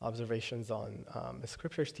 observations on the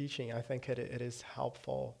scripture's teaching? I think it is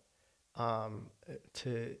helpful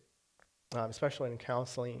to, especially in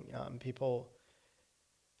counseling, people,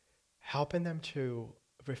 helping them to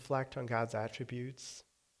reflect on God's attributes,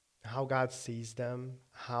 how God sees them,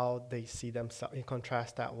 how they see themselves, in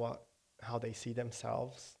contrast that how they see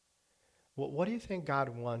themselves. What do you think God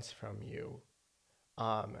wants from you?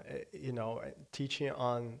 Teaching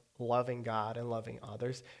on loving God and loving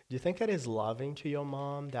others. Do you think it is loving to your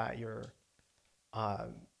mom that you're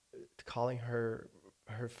calling her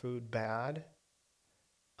food bad?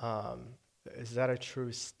 Is that a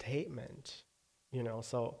true statement?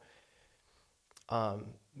 So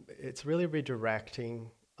it's really redirecting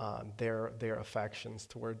their affections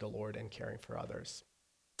toward the Lord and caring for others.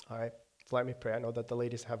 All right, so let me pray. I know that the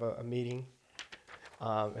ladies have a meeting,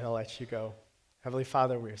 and I'll let you go. Heavenly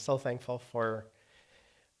Father, we are so thankful for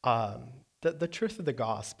the truth of the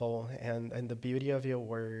gospel and the beauty of your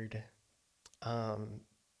word.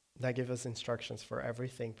 that give us instructions for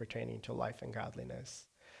everything pertaining to life and godliness.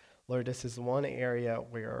 Lord, this is one area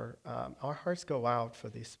where our hearts go out for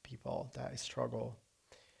these people that struggle.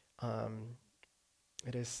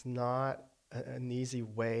 It is not an easy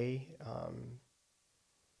way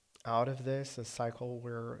out of this, a cycle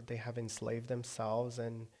where they have enslaved themselves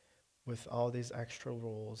and with all these extra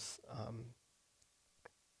rules.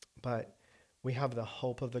 But we have the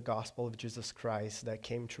hope of the gospel of Jesus Christ that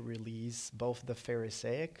came to release both the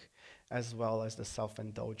Pharisaic as well as the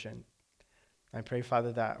self-indulgent. I pray,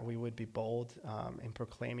 Father, that we would be bold in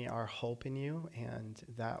proclaiming our hope in you, and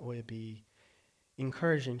that would be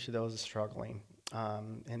encouraging to those struggling.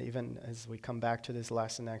 And even as we come back to this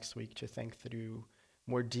lesson next week, to think through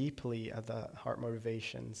more deeply of the heart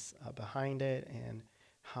motivations behind it and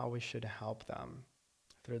how we should help them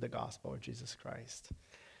through the gospel of Jesus Christ.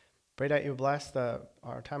 Pray that you bless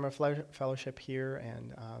our time of fellowship here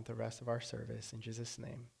and the rest of our service. In Jesus'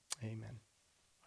 name, amen.